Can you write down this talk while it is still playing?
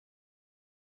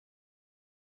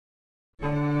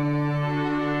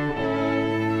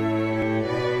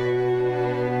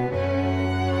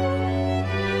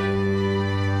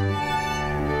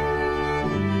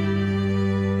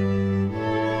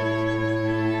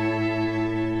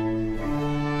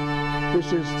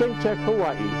This is ThinkTech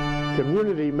Hawaii.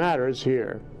 Community matters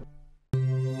here.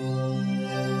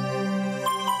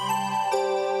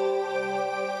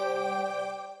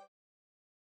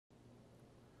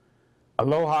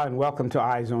 Aloha and welcome to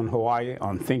Eyes on Hawaii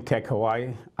on ThinkTech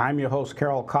Hawaii. I'm your host,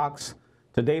 Carroll Cox.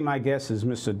 Today my guest is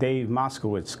Mr. Dave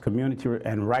Moskowitz, community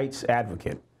and rights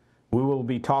advocate. We will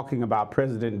be talking about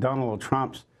President Donald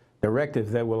Trump's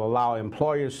directive that will allow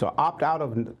employers to opt out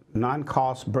of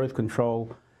non-cost birth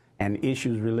control and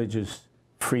issues religious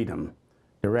freedom,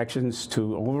 directions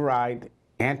to override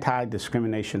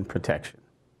anti-discrimination protection.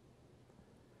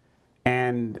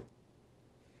 And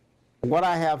what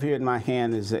I have here in my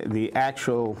hand is the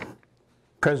actual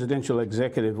presidential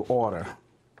executive order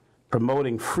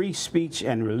promoting free speech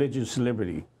and religious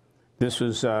liberty. This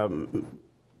was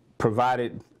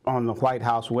provided on the White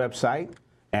House website,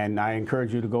 and I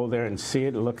encourage you to go there and see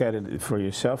it, look at it for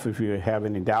yourself if you have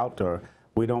any doubt, or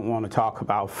we don't want to talk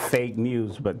about fake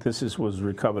news, but this was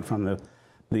recovered from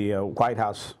the White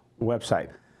House website.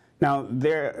 Now,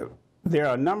 there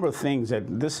are a number of things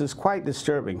that this is quite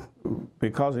disturbing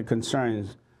because it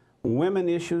concerns women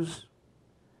issues,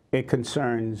 it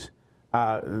concerns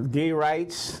gay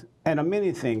rights, and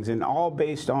many things, and all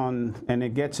based on, and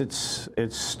it gets its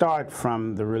start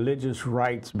from the religious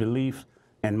rights, belief,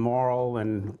 and moral,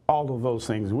 and all of those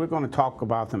things. We're going to talk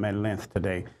about them at length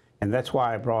today, and that's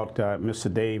why I brought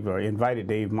Mr. Dave, or invited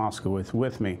Dave Moskowitz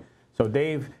with me. So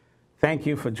Dave, thank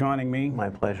you for joining me. My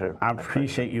pleasure. I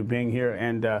appreciate you being here.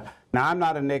 And now I'm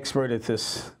not an expert at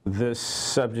this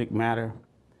subject matter,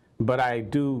 but I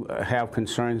do have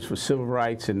concerns for civil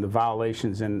rights and the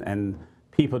violations and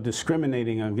people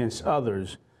discriminating against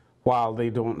others while they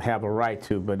don't have a right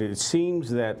to. But it seems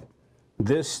that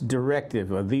this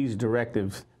directive, or these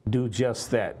directives, do just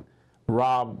that,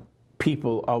 rob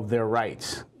people of their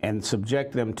rights and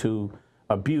subject them to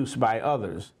abuse by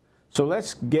others. So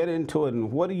let's get into it.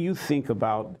 And what do you think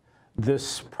about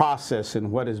this process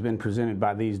and what has been presented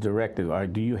by these directives? Or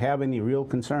do you have any real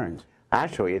concerns?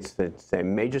 Actually, it's a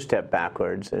major step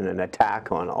backwards and an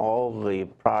attack on all the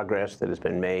progress that has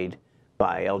been made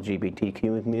by LGBT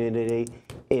community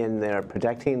in their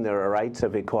protecting their rights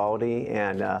of equality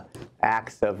and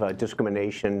acts of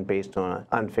discrimination based on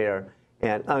unfair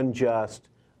and unjust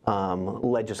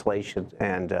legislation.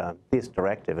 And this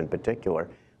directive in particular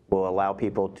will allow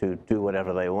people to do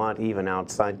whatever they want, even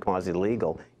outside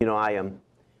quasi-legal. You know,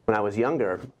 when I was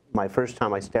younger, my first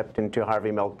time I stepped into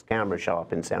Harvey Milk's camera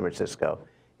shop in San Francisco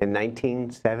in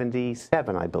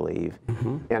 1977, I believe,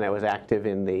 and I was active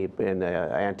in the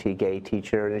anti-gay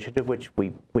teacher initiative, which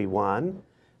we won,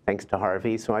 thanks to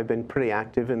Harvey. So I've been pretty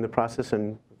active in the process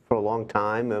and for a long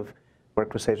time. I've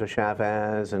worked with Cesar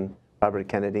Chavez and Robert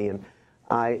Kennedy, and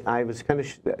I was kind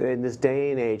of in this day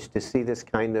and age to see this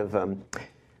kind of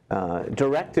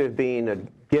directive being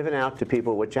given out to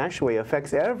people, which actually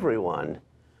affects everyone,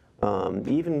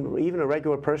 even a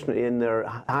regular person in their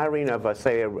hiring of,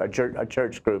 say, a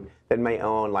church group that may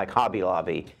own, like Hobby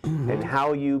Lobby, and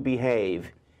how you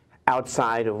behave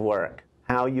outside of work,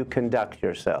 how you conduct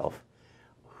yourself,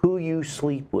 who you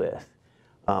sleep with,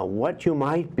 what you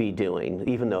might be doing,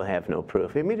 even though they have no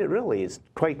proof. I mean, it really is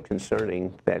quite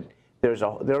concerning that they're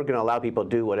going to allow people to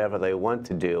do whatever they want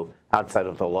to do outside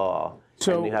of the law.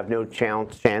 So, and you have no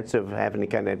chance of having any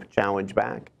kind of challenge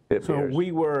back. So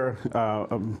we were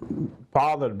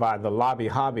bothered by the Lobby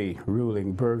Hobby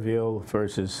ruling, Burville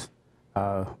versus,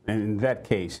 in that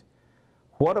case.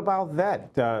 What about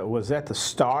that? Was that the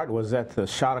start? Was that the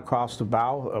shot across the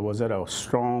bow? Or was that a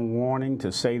strong warning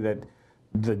to say that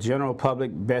the general public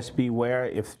best beware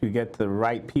if you get the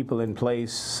right people in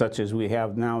place, such as we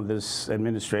have now this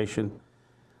administration?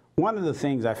 One of the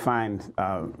things I find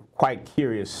quite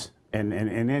curious and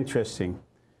interesting,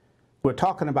 we're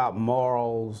talking about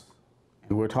morals,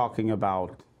 and we're talking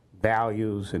about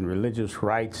values and religious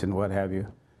rights and what have you.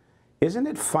 Isn't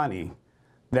it funny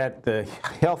that the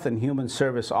Health and Human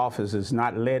Service Office is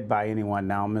not led by anyone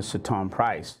now, Mr. Tom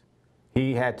Price?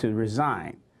 He had to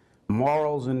resign.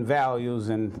 Morals and values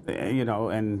and, you know,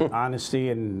 and honesty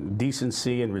and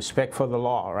decency and respect for the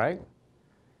law, right?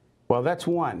 Well, that's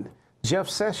one. Jeff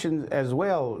Sessions as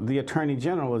well, the Attorney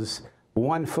General, is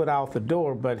 1 foot out the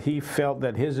door, but he felt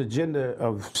that his agenda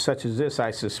of such as this,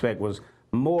 I suspect, was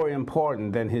more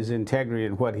important than his integrity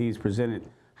and what he's presented,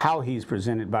 how he's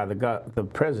presented by the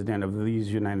President of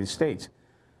these United States.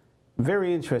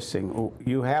 Very interesting.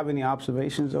 You have any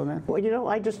observations on that? Well, you know,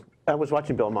 I was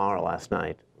watching Bill Maher last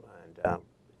night, and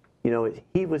you know,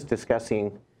 he was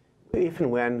discussing if and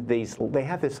when they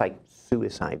have this like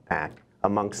suicide pact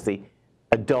amongst the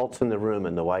adults in the room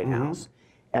in the White House.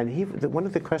 And one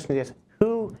of the questions is,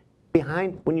 who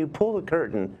behind, when you pull the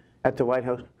curtain at the White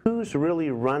House, who's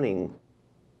really running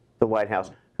the White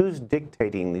House? Who's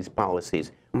dictating these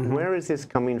policies? Where is this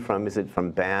coming from? Is it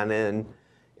from Bannon?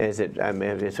 Is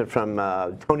it from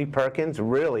Tony Perkins?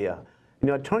 Really,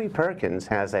 Tony Perkins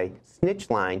has a snitch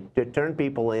line to turn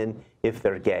people in if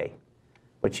they're gay,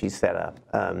 which he set up.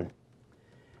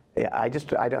 I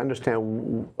don't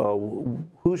understand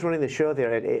who's running the show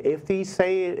there. If these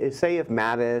say if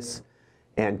Mattis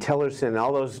and Tillerson and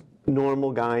all those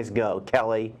normal guys go,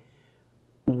 Kelly,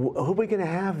 who are we going to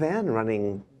have then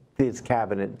running these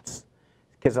cabinets?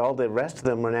 Because all the rest of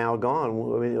them are now gone.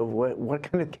 I mean, what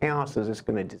kind of chaos is this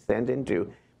going to descend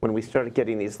into when we start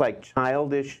getting these like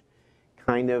childish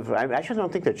kind of, I actually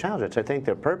don't think they're childish, I think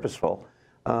they're purposeful,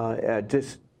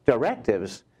 just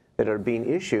directives that are being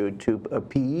issued to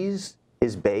appease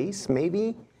his base,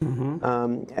 maybe,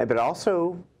 but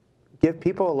also give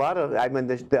people a lot of, I mean,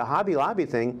 the Hobby Lobby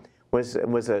thing was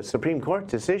a Supreme Court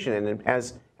decision, and it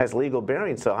has legal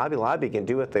bearing, so Hobby Lobby can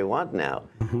do what they want now.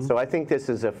 So I think this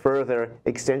is a further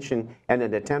extension and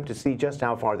an attempt to see just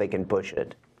how far they can push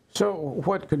it. So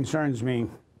what concerns me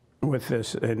with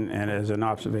this, and as an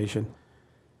observation,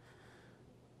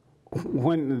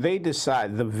 when they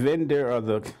decide, the vendor or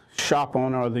the shop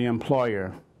owner or the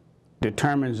employer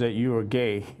determines that you are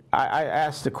gay, I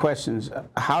ask the questions,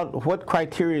 what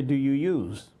criteria do you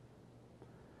use?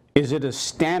 Is it a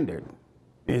standard?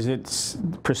 Is it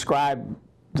prescribed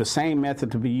the same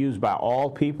method to be used by all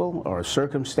people or a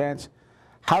circumstance?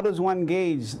 How does one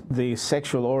gauge the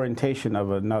sexual orientation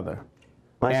of another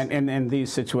in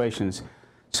these situations?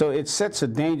 So it sets a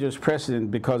dangerous precedent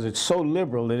because it's so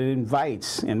liberal that it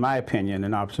invites, in my opinion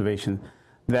and observation,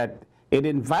 that it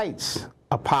invites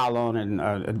a pile-on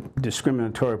and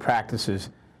discriminatory practices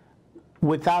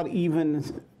without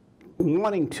even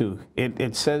wanting to.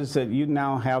 It says that you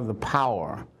now have the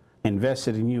power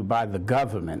invested in you by the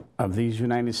government of these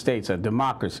United States, a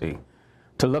democracy,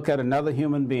 to look at another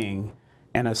human being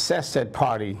and assess that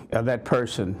party or that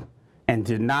person and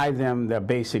deny them their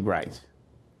basic rights.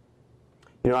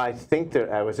 You know, I think that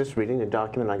I was just reading a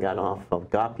document I got off of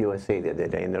GOP USA the other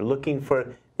day, and they're looking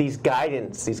for these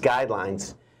guidance, these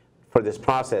guidelines for this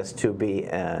process to be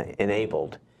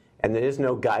enabled. And there is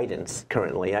no guidance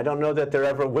currently. I don't know that there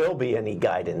ever will be any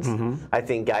guidance. I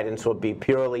think guidance will be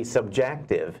purely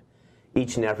subjective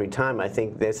each and every time. I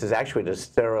think this is actually to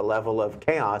stir a level of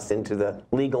chaos into the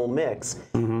legal mix.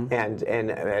 And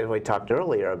as we talked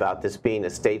earlier about this being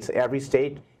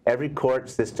every court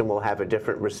system will have a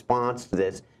different response to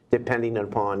this depending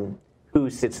upon who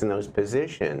sits in those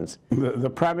positions. The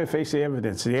prima facie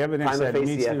evidence, the evidence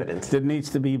that needs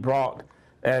to be brought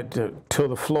to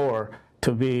the floor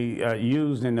to be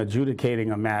used in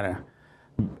adjudicating a matter.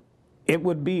 It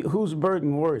would be, whose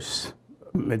burden worse?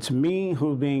 It's me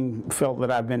who's being felt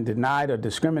that I've been denied or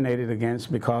discriminated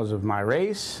against because of my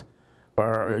race,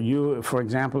 or you, for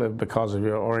example, because of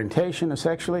your orientation or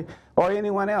sexually, or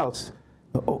anyone else.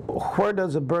 Where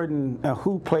does the burden,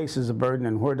 who places the burden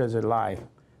and where does it lie?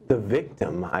 The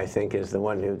victim, I think, is the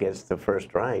one who gets the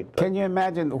first right. Can you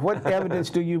imagine, what evidence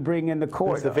do you bring into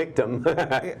court? It's the victim.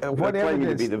 What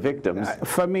evidence? To be the victims.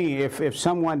 For me, if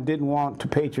someone didn't want to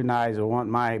patronize or want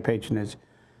my patronage,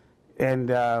 and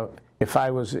if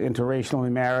I was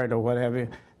interracially married or whatever,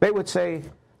 they would say,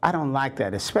 I don't like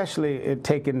that, especially it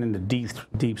taken in the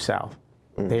deep South.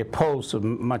 They oppose to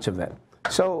much of that.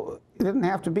 So it didn't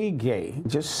have to be gay.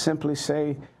 Just simply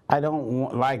say, I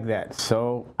don't like that,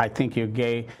 so I think you're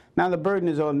gay. Now the burden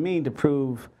is on me to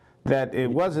prove that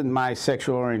it wasn't my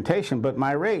sexual orientation, but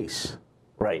my race.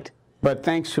 Right. But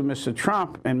thanks to Mr.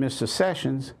 Trump and Mr.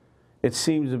 Sessions, it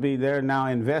seems to be they're now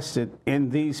invested in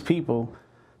these people.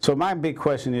 So my big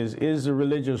question is the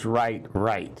religious right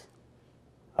right?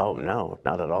 Oh, no,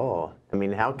 not at all. I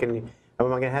mean, how can you, am I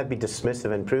going to have to be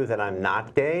dismissive and prove that I'm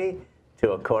not gay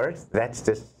to a court? That's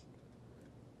just,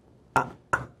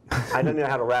 I don't know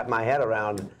how to wrap my head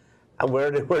around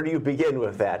where do you begin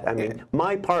with that? I mean,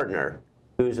 my partner,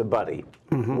 who's a buddy,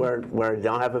 we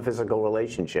don't have a physical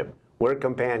relationship. We're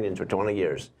companions for 20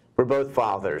 years. We're both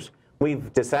fathers.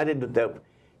 We've decided that,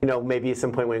 you know, maybe at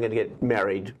some point we're going to get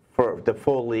married for the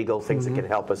full legal things that can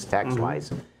help us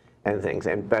tax-wise and things.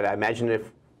 But I imagine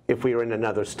if we were in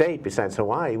another state besides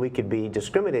Hawaii, we could be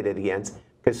discriminated against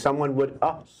because someone would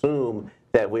assume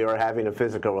that we are having a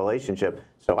physical relationship.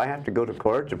 So I have to go to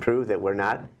court to prove that we're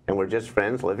not, and we're just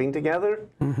friends living together?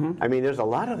 I mean, there's a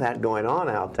lot of that going on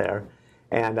out there.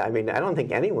 And I mean, I don't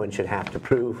think anyone should have to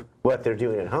prove what they're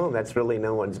doing at home. That's really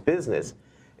no one's business.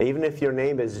 Even if your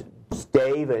name is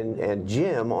Dave and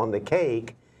Jim on the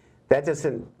cake,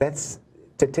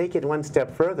 to take it one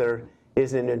step further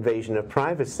is an invasion of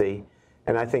privacy.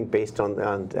 And I think based on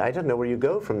I don't know where you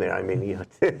go from there. I mean,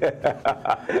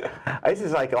 this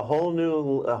is like a whole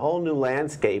new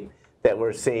landscape that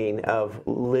we're seeing of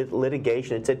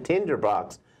litigation. It's a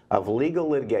tinderbox of legal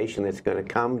litigation that's going to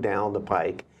come down the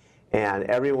pike, and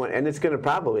it's going to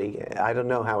probably, I don't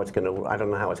know how it's going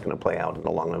to play out in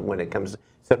the long run when it comes to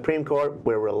Supreme Court.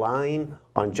 We're relying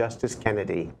on Justice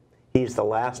Kennedy. He's the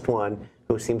last one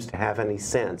who seems to have any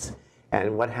sense.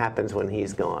 And what happens when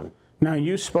he's gone? Now,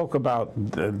 you spoke about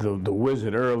the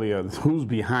wizard earlier. Who's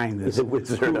behind this? The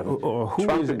wizard who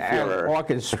is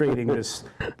orchestrating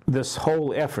this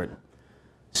whole effort?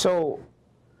 So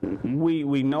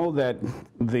we know that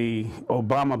the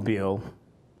Obama bill,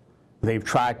 they've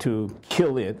tried to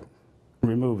kill it,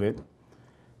 remove it.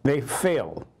 They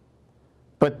failed.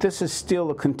 But this is still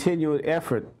a continued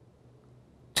effort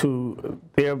to,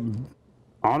 they're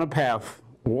on a path,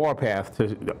 war path,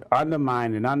 to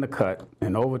undermine and undercut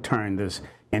and overturn this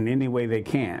in any way they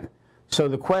can. So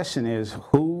the question is,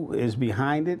 who is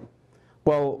behind it?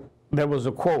 Well, there was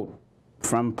a quote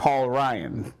from Paul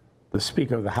Ryan, the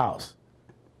Speaker of the House.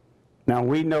 Now,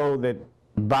 we know that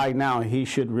by now he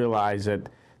should realize that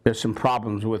there's some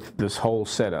problems with this whole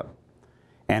setup.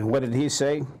 And what did he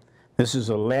say? This is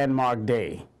a landmark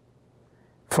day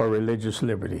for religious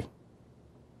liberty.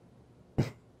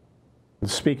 The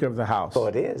Speaker of the House. Oh,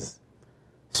 it is.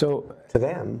 So to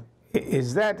them,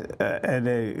 is that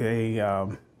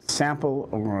a sample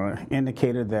or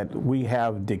indicator that we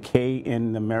have decay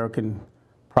in the American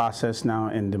process now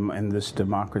in this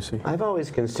democracy? I've always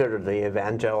considered the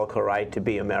evangelical right to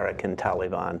be American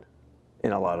Taliban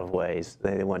in a lot of ways.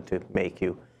 They want to make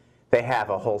you, they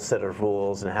have a whole set of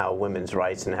rules and how women's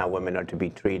rights and how women are to be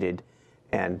treated,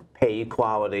 and pay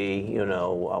equality, you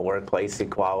know, workplace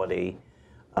equality,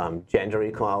 gender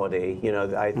equality. You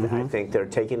know, I think they're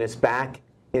taking us back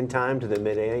in time to the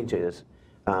mid-ages,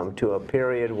 to a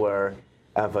period where,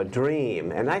 of a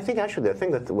dream. And I think actually the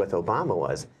thing with Obama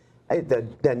was,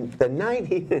 the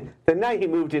night he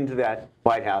moved into that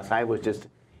White House, I was just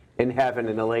in heaven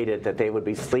and elated that they would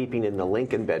be sleeping in the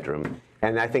Lincoln bedroom.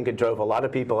 And I think it drove a lot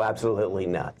of people absolutely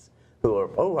nuts, who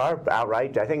are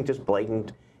outright, I think, just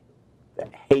blatant,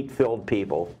 hate-filled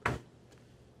people.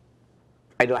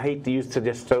 I hate to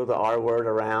just throw the R word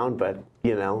around, but,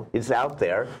 you know, it's out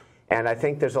there. And I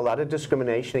think there's a lot of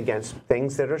discrimination against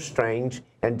things that are strange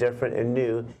and different and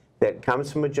new that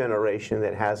comes from a generation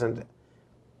that hasn't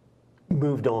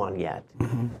moved on yet.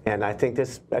 And I think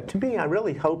this, to me, I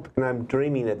really hope, and I'm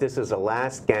dreaming that this is a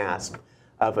last gasp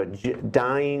of a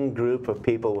dying group of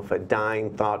people with a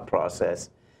dying thought process.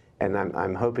 And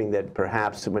I'm hoping that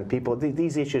perhaps when people,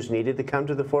 these issues needed to come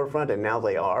to the forefront, and now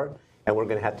they are, and we're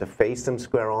going to have to face them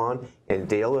square on and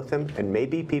deal with them. And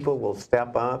maybe people will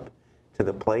step up to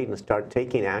the plate and start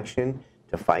taking action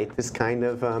to fight this kind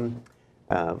of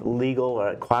legal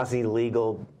or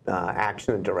quasi-legal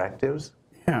action and directives.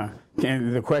 Yeah,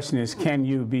 and the question is, can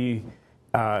you be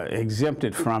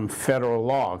exempted from federal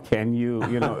law? Can you,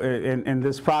 you know, in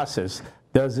this process,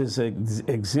 does this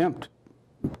exempt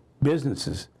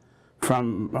businesses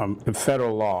from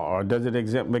federal law, or does it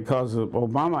exempt, because the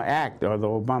Obama Act or the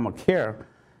Obamacare,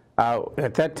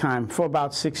 at that time, for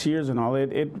about 6 years and all,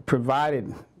 it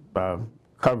provided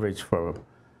coverage for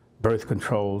birth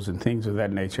controls and things of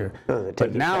that nature. Oh,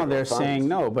 but now they're saying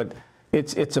no. But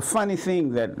it's a funny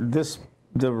thing that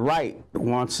the right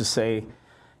wants to say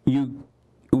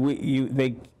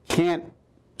they can't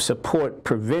support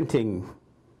preventing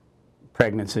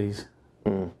pregnancies.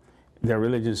 Their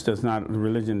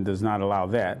religion does not allow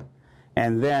that,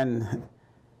 and then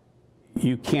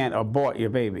you can't abort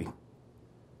your baby.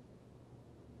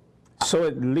 So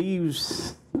it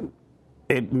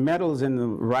meddles in the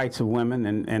rights of women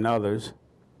and others.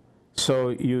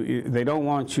 So they don't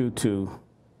want you to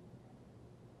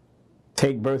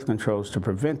take birth controls to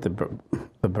prevent the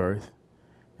birth,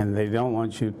 and they don't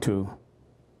want you to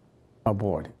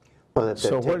abort it. Well,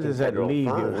 so where does that leave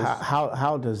you?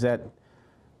 How does that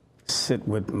sit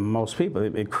with most people?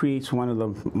 It creates one of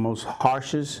the most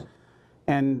harshest,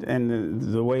 and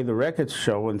the way the records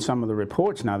show and some of the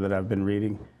reports now that I've been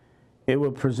reading, it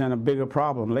will present a bigger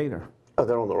problem later. Oh,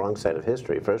 they're on the wrong side of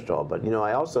history, first of all. But, you know,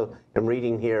 I also am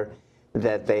reading here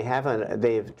that they have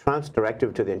Trump's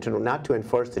directive to the internal not to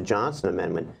enforce the Johnson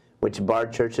Amendment, which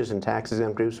barred churches and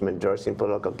tax-exempt groups from endorsing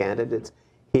political candidates.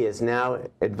 He has now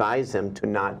advised them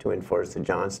not to enforce the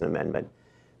Johnson Amendment.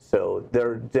 So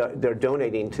they're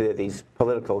donating to these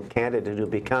political candidates who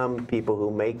become people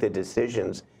who make the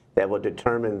decisions that will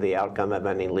determine the outcome of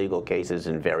any legal cases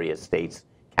in various states,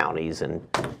 counties, and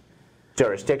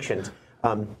jurisdictions.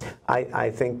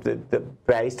 I think that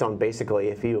based on basically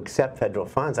if you accept federal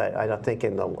funds, I don't think I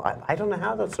don't know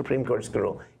how the Supreme Court is going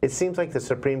to rule. It seems like the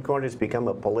Supreme Court has become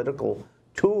a political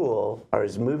tool or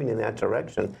is moving in that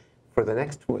direction for the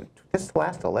next, this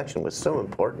last election was so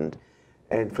important.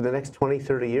 And for the next 20,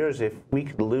 30 years, if we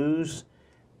could lose,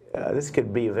 this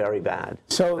could be very bad.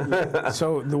 So,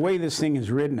 so the way this thing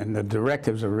is written and the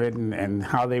directives are written and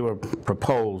how they were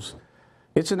proposed,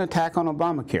 it's an attack on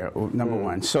Obamacare, number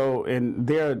one. So, and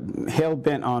they're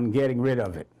hell-bent on getting rid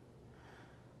of it.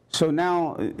 So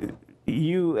now,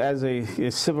 you as a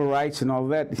civil rights and all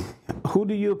that, who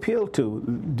do you appeal to?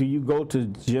 Do you go to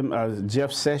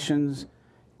Jeff Sessions,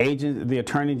 the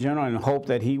Attorney General, and hope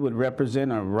that he would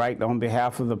represent or write on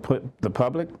behalf of the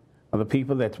public, or the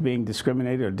people that's being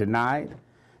discriminated or denied?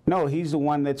 No, he's the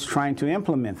one that's trying to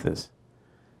implement this.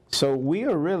 So we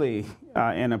are really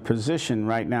in a position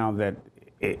right now that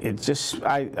it just,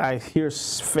 I hear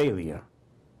failure.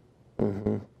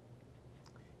 Mm-hmm.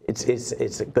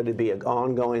 It's going to be an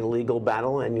ongoing legal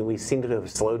battle, and we seem to have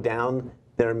slowed down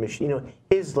their machine. You know,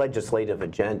 his legislative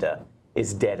agenda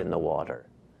is dead in the water.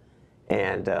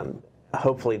 And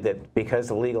hopefully that because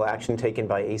of legal action taken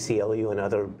by ACLU and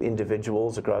other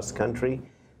individuals across the country,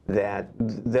 that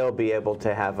they'll be able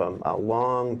to have a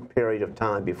long period of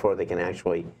time before they can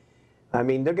actually, I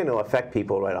mean, they're going to affect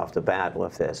people right off the bat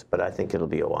with this, but I think it'll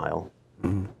be a while.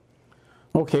 Mm-hmm.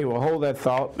 Okay, well, hold that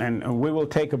thought, and we will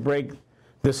take a break.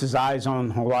 This is Eyes on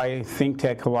Hawaii,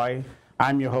 ThinkTech Hawaii.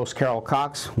 I'm your host, Carroll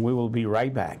Cox. We will be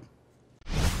right back.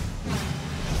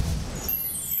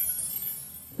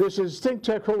 This is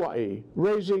ThinkTech Hawaii,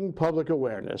 raising public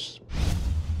awareness.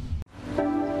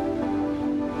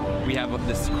 We have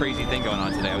this crazy thing going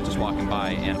on today. I was just walking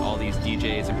by, and all these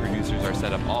DJs and producers are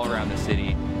set up all around the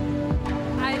city.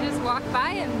 I just walked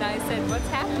by and I said, "What's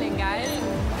happening, guys?"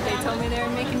 And they told me they were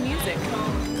making music.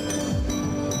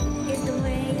 Is the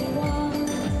way you walk,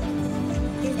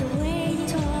 is the way you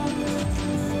talk.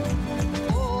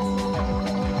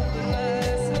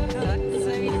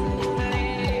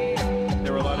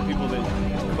 There were a lot of people that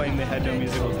claimed they had no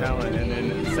musical talent and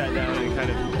then sat down and kind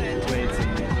of played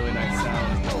some really nice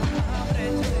sounds.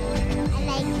 I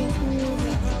like this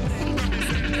music.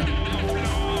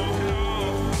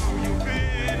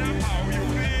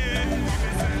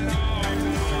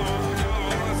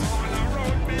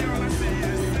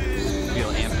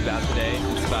 Feel amped about today,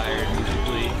 inspired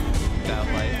musically, about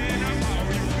life.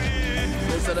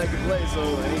 They said I could play, so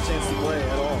any chance to play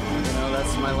at all. You know,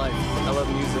 that's my life. I love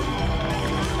music.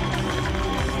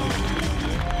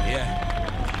 Yeah,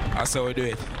 that's how we do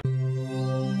it.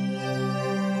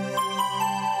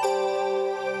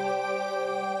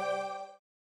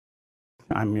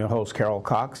 I'm your host, Carroll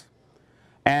Cox.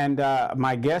 And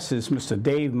my guest is Mr.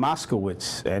 Dave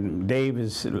Moskowitz. And Dave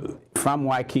is from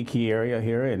Waikiki area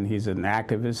here, and he's an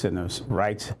activist and a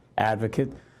rights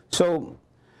advocate. So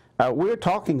we're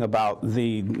talking about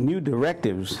the new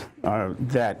directives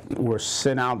that were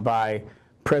sent out by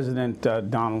President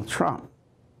Donald Trump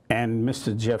and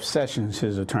Mr. Jeff Sessions,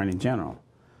 his Attorney General.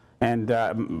 And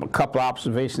a couple of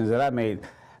observations that I made,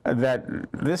 that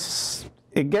this,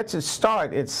 it gets its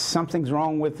start. It's something's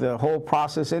wrong with the whole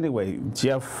process anyway.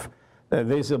 Jeff,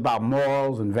 this is about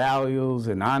morals and values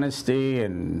and honesty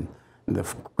and the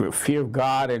fear of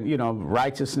God and, you know,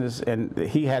 righteousness, and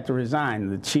he had to resign.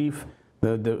 The chief,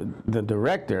 the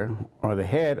director or the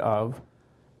head of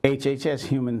HHS,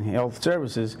 Human Health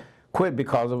Services, quit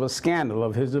because of a scandal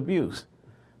of his abuse.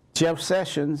 Jeff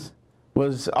Sessions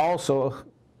was also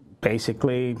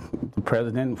basically, the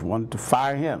president wanted to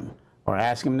fire him or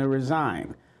ask him to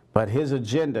resign. But his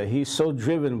agenda, he's so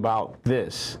driven about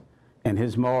this and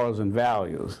his morals and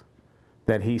values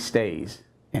that he stays.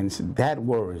 And that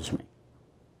worries me.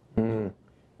 Mm.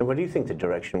 And what do you think the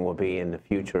direction will be in the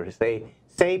future?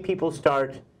 Say people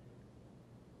start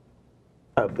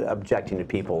objecting to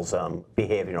people's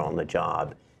behavior on the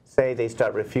job. Say they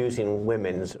start refusing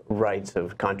women's rights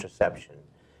of contraception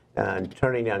and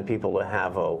turning down people to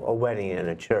have a wedding in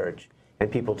a church,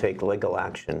 and people take legal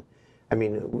action. I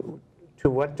mean, to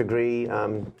what degree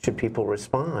should people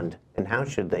respond, and how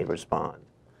should they respond?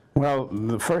 Well,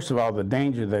 first of all, the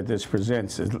danger that this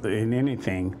presents is in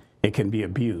anything, it can be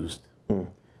abused. Mm.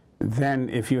 Then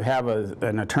if you have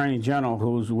an attorney general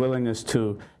whose willingness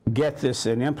to get this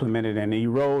and implement it and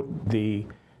erode the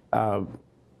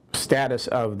status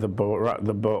of the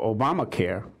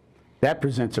Obamacare, that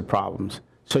presents a problems.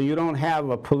 So you don't have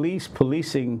a police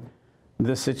policing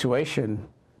the situation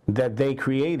that they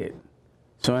created.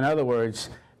 So in other words,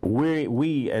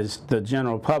 we as the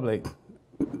general public,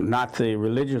 not the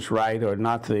religious right or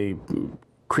not the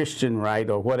Christian right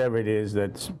or whatever it is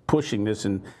that's pushing this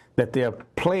and that they're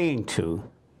playing to,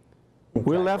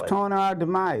 we're left on our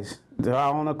demise,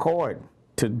 our own accord,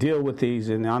 to deal with these.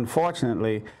 And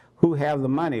unfortunately, who have the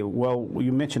money? Well,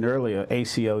 you mentioned earlier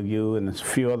ACLU and a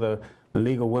few other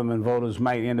legal women voters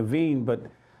might intervene, but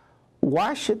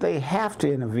why should they have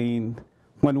to intervene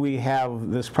when we have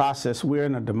this process? We're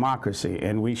in a democracy,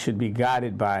 and we should be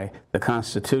guided by the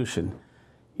Constitution.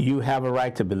 You have a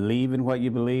right to believe in what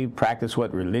you believe, practice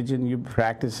what religion you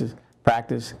practice,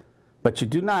 but you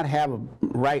do not have a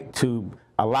right to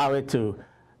allow it to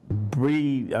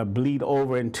bleed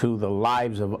over into the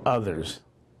lives of others.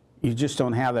 You just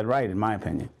don't have that right, in my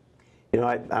opinion. You know,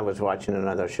 I was watching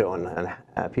another show,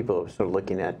 and people were sort of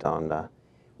looking at on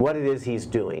what it is he's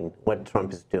doing, what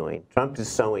Trump is doing. Trump is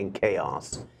sowing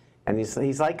chaos. And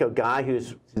he's like a guy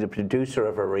who's the producer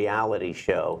of a reality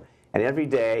show. And every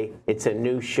day, it's a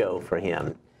new show for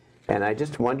him. And I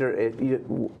just wonder,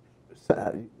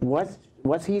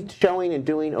 what's he showing and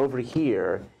doing over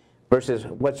here versus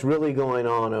what's really going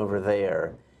on over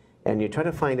there? And you try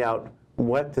to find out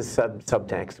what the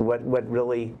subtext, what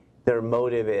really their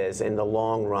motive is in the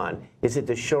long run. Is it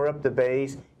to shore up the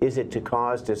base? Is it to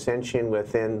cause dissension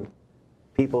within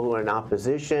people who are in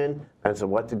opposition as to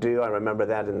what to do? I remember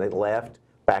that in the left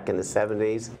back in the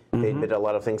 70s. They did a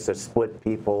lot of things to split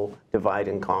people, divide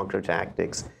and conquer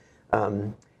tactics.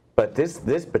 But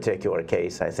this particular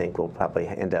case, I think, will probably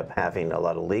end up having a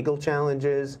lot of legal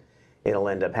challenges. It'll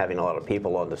end up having a lot of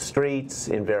people on the streets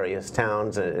in various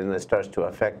towns, and it starts to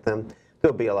affect them.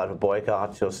 There'll be a lot of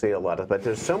boycotts. You'll see a lot of, but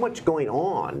there's so much going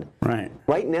on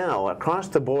right now across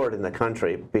the board in the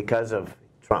country because of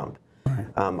Trump.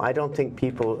 I don't think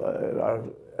people are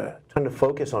trying to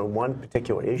focus on one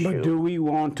particular issue. But do we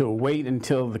want to wait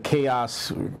until the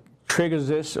chaos triggers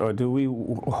this, or do we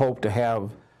hope to have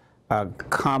a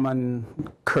common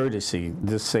courtesy,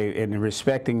 just say, in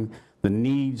respecting the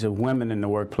needs of women in the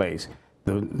workplace,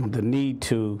 the need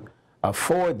to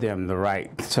afford them the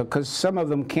right, so because some of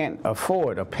them can't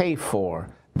afford or pay for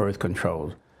birth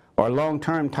controls or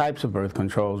long-term types of birth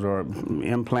controls or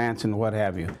implants and what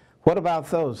have you. What about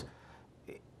those?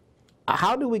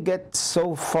 How do we get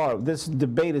so far? This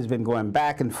debate has been going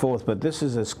back and forth, but this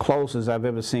is as close as I've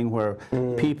ever seen where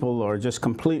people are just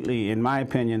completely, in my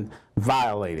opinion,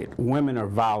 violated. Women are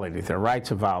violated. Their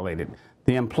rights are violated.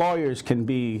 The employers can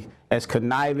be as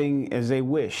conniving as they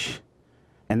wish.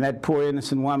 And that poor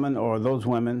innocent woman, or those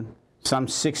women, some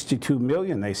 62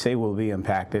 million, they say, will be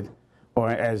impacted, or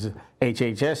as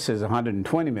HHS says,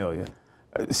 120 million.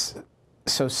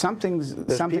 So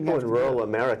There's people in rural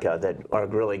America that are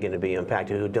really going to be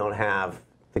impacted who don't have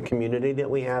the community that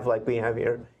we have, like we have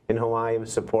here in Hawaii, with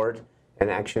support and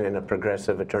action and a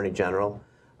progressive attorney general.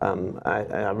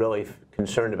 I'm really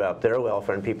concerned about their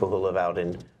welfare and people who live out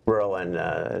in rural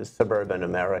and suburban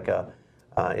America.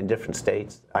 In different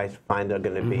states. I find they're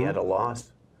going to be at a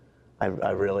loss. I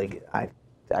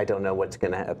don't know what's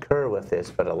going to occur with this,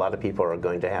 but a lot of people are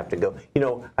going to have to go. You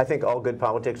know, I think all good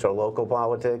politics are local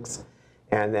politics,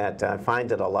 and that I find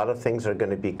that a lot of things are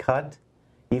going to be cut,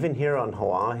 even here on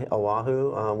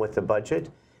Oahu with the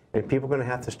budget, and people are going to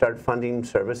have to start funding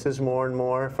services more and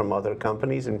more from other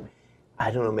companies, and I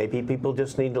don't know, maybe people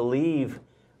just need to leave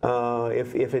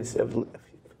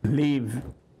leave.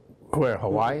 Where,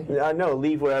 Hawaii? No,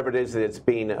 leave wherever it is that it's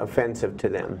being offensive to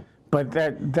them. But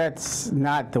that's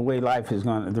not the way life is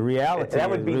going. The reality. That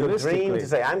would be the dream to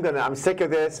say, I'm sick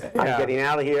of this. I'm getting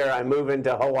out of here. I'm moving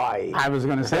to Hawaii. I was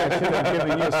going to say I should have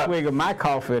given you a swig of my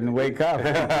coffee and wake up.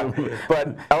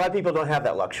 But a lot of people don't have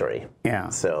that luxury. Yeah.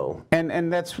 So.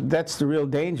 And that's the real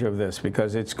danger of this,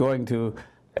 because it's going to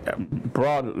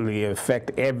broadly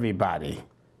affect everybody,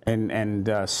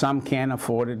 and some can't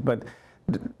afford it, but.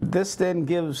 This then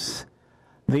gives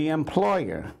the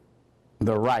employer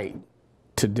the right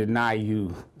to deny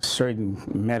you certain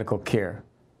medical care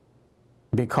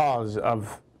because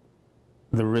of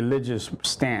the religious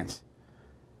stance.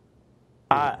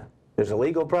 There's a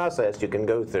legal process you can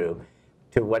go through.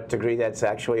 To what degree that's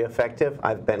actually effective,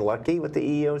 I've been lucky with the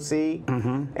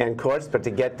EEOC and courts, but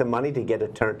to get the money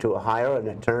to hire an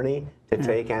attorney to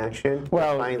take action, to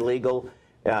find legal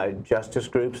justice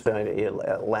groups,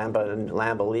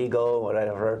 Lamba Legal,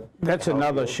 whatever. That's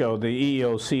another show, the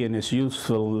EEOC and its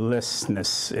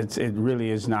usefulness. It really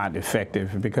is not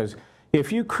effective, because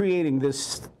if you're creating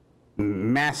this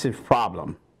massive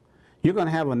problem, you're going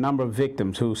to have a number of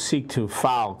victims who seek to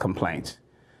file complaints.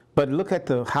 But look at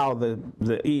how the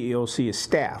EEOC is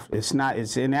staffed. It's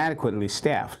inadequately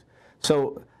staffed.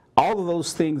 So all of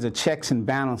those things, the checks and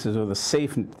balances, or the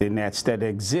safety nets that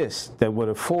exist that would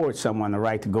afford someone the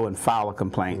right to go and file a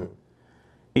complaint.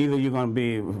 Either you're going to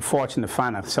be fortunate to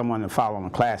find someone to file on a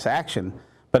class action,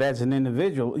 But as an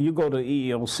individual, you go to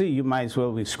EEOC, you might as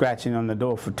well be scratching on the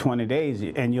door for 20 days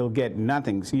and you'll get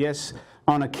nothing. Yes,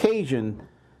 on occasion,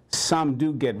 some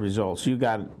do get results. You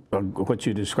got what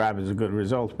you describe as a good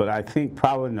result, but I think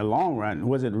probably in the long run,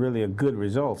 was it really a good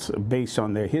result based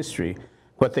on their history?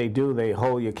 What they do, they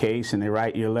hold your case and they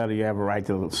write your letter, you have a right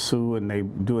to sue, and they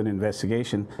do an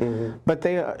investigation. But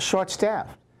they are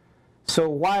short-staffed. So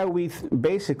why are we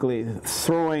basically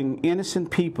throwing innocent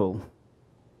people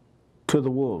to the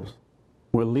wolves?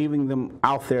 We're leaving them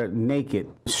out there naked,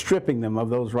 stripping them of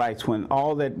those rights when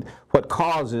all that, what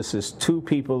caused this is two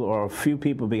people or a few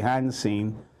people behind the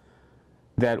scene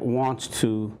that wants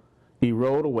to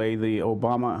erode away the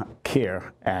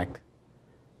Obamacare Act,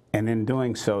 and in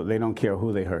doing so, they don't care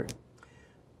who they hurt.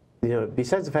 You know,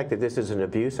 besides the fact that this is an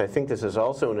abuse, I think this is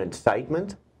also an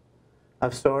incitement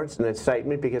of sorts, an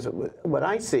incitement, because what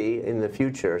I see in the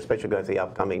future, especially going to the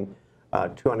upcoming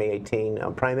 2018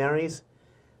 primaries,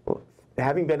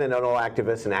 having been an NO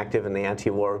activist and active in the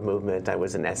anti-war movement, I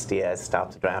was in SDS,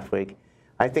 Stop the Draft Week,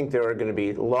 I think there are going to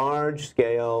be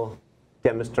large-scale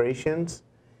demonstrations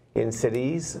in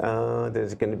cities.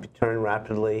 There's going to be turned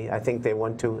rapidly. I think they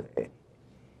want to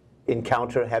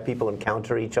have people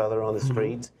encounter each other on the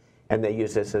streets, and they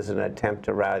use this as an attempt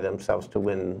to rally themselves to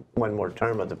win one more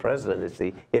term of the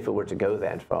presidency if it were to go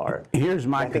that far. Here's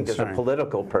my concern. I think there's a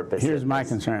political purpose. Here's my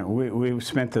concern. We've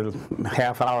spent the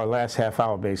last half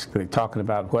hour basically talking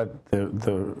about what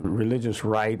the religious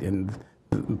right and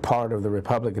part of the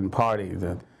Republican Party.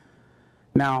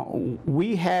 Now,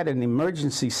 we had an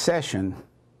emergency session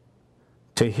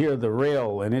to hear the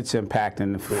rail and its impact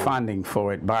and the funding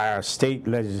for it by our state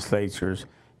legislatures,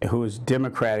 who is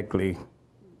democratically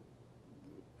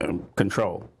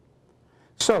controlled.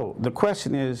 So the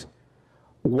question is,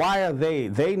 why are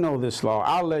they know this law,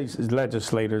 our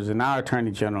legislators and our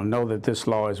Attorney General know that this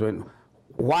law is written.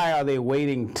 Why are they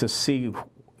waiting to see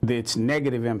its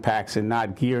negative impacts and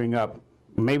not gearing up?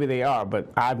 Maybe they are,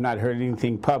 but I've not heard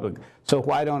anything public. So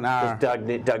why don't our...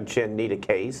 Does Doug Chin need a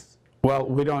case? Well,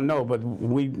 we don't know, but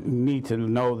we need to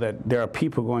know that there are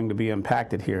people going to be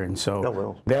impacted here, and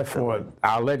so therefore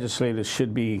our legislators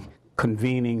should be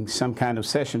convening some kind of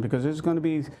session, because there's going to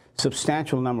be a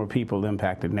substantial number of people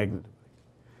impacted negatively.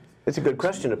 It's a good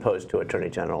question to pose to Attorney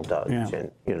General Doug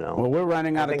Chin, you know. Well, we're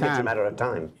running out of time. I think it's a matter of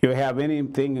time. You have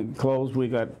anything closed? We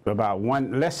got about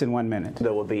less than 1 minute.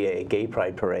 There will be a gay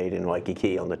pride parade in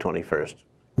Waikiki on the 21st.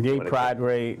 Gay pride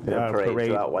parade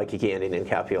throughout Waikiki, ending in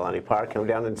Kapiolani Park. Come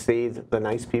down and see the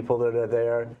nice people that are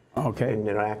there. Okay. And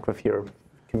interact with your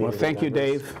community. Well, thank you,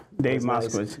 Dave. Dave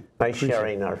Moskowitz. Nice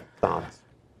sharing our thoughts.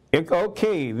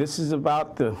 Okay, this is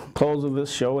about the close of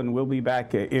this show, and we'll be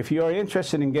back. If you're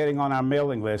interested in getting on our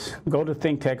mailing list, go to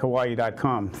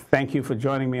ThinkTechHawaii.com. Thank you for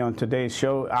joining me on today's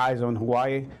show, Eyes on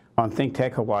Hawaii, on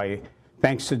ThinkTech Hawaii.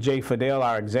 Thanks to Jay Fidel,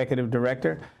 our Executive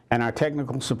Director, and our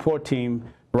technical support team,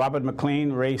 Robert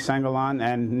McLean, Ray Sangalan,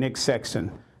 and Nick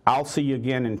Sexton. I'll see you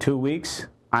again in 2 weeks.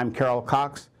 I'm Carroll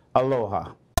Cox.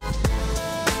 Aloha.